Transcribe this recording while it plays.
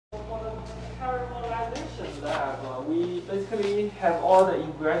basically have all the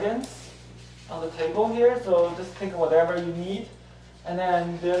ingredients on the table here, so just take whatever you need. And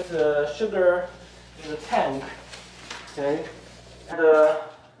then there's the sugar in the tank, okay? And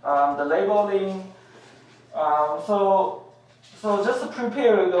the labeling. So just to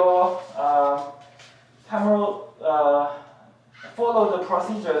prepare your follow the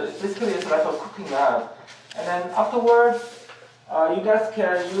procedure. Basically, it's like a cooking lab. And then afterwards, you guys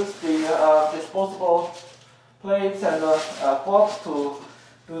can use the disposable plates and forks to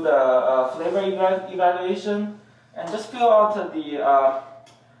do the flavor evaluation, and just fill out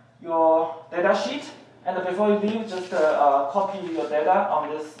your data sheet. And before you leave, just copy your data on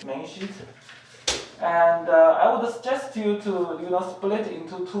this main sheet. And I would suggest you to split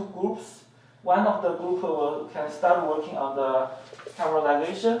into two groups. One of the group can start working on the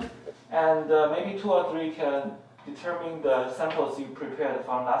caramelization, and maybe 2 or 3 can determine the samples you prepared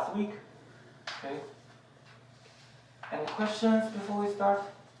from last week. Okay. Any questions before we start?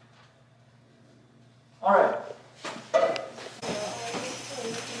 All right.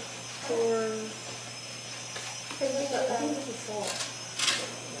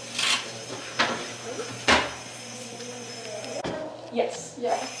 Yes.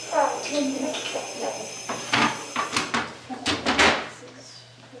 Yeah.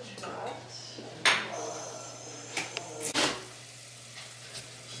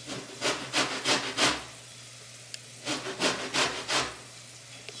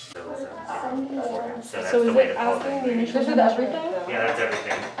 So is it asking the initial? This is everything? Yeah, that's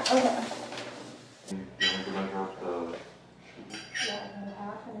everything. Okay.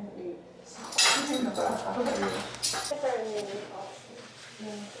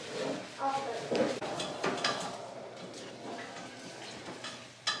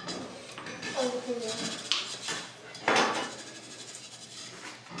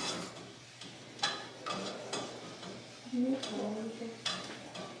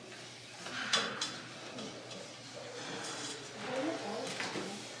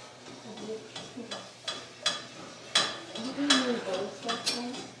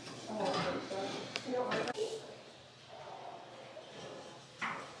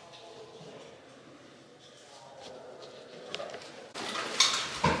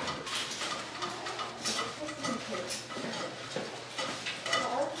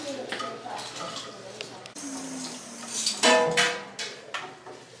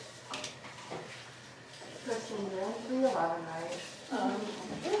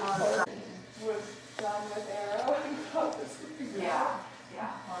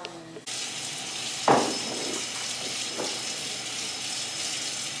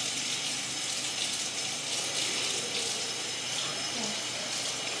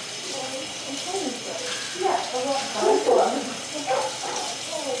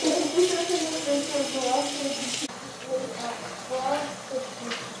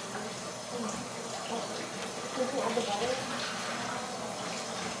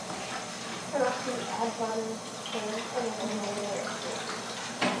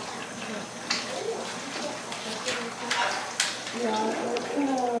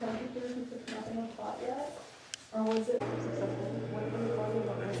 Or was it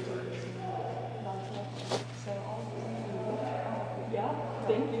yeah,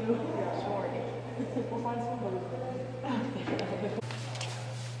 thank you. Yeah, sure. We'll find some.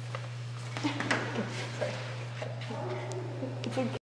 Sorry.